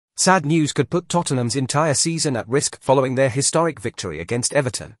Sad news could put Tottenham's entire season at risk following their historic victory against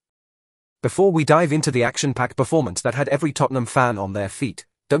Everton. Before we dive into the action-packed performance that had every Tottenham fan on their feet,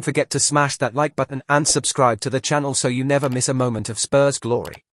 don't forget to smash that like button and subscribe to the channel so you never miss a moment of Spurs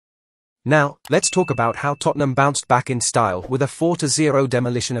glory. Now, let's talk about how Tottenham bounced back in style with a 4-0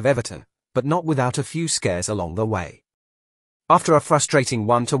 demolition of Everton, but not without a few scares along the way. After a frustrating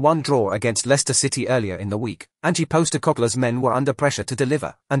 1-1 draw against Leicester City earlier in the week, Ange Postecoglou's men were under pressure to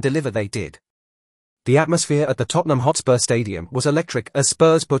deliver, and deliver they did. The atmosphere at the Tottenham Hotspur Stadium was electric as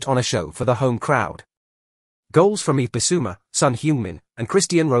Spurs put on a show for the home crowd. Goals from Yves Bissouma, Son Heung-min, and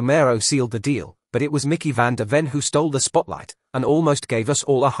Christian Romero sealed the deal, but it was Mickey van de Ven who stole the spotlight, and almost gave us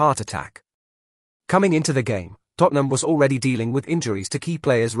all a heart attack. Coming into the game, Tottenham was already dealing with injuries to key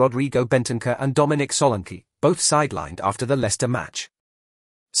players Rodrigo Bentancur and Dominic Solanke, both sidelined after the Leicester match.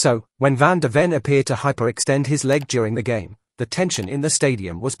 So, when Van de Ven appeared to hyperextend his leg during the game, the tension in the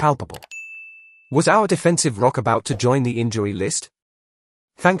stadium was palpable. Was our defensive rock about to join the injury list?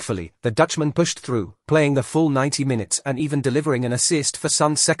 Thankfully, the Dutchman pushed through, playing the full 90 minutes and even delivering an assist for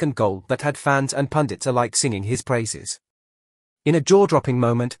Son's second goal that had fans and pundits alike singing his praises. In a jaw-dropping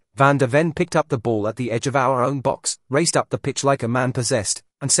moment, Van de Ven picked up the ball at the edge of our own box, raced up the pitch like a man possessed,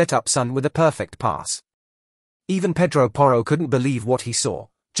 and set up Son with a perfect pass. Even Pedro Porro couldn't believe what he saw,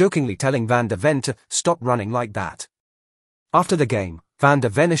 jokingly telling Van de Ven to stop running like that. After the game, Van de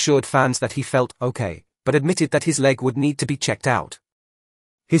Ven assured fans that he felt okay, but admitted that his leg would need to be checked out.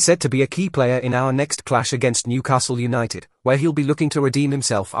 He's said to be a key player in our next clash against Newcastle United, where he'll be looking to redeem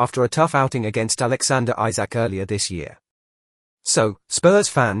himself after a tough outing against Alexander Isak earlier this year. So, Spurs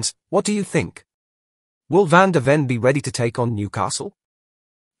fans, what do you think? Will Van de Ven be ready to take on Newcastle?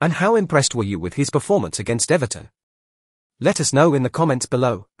 And how impressed were you with his performance against Everton? Let us know in the comments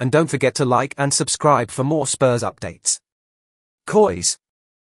below, and don't forget to like and subscribe for more Spurs updates. Coys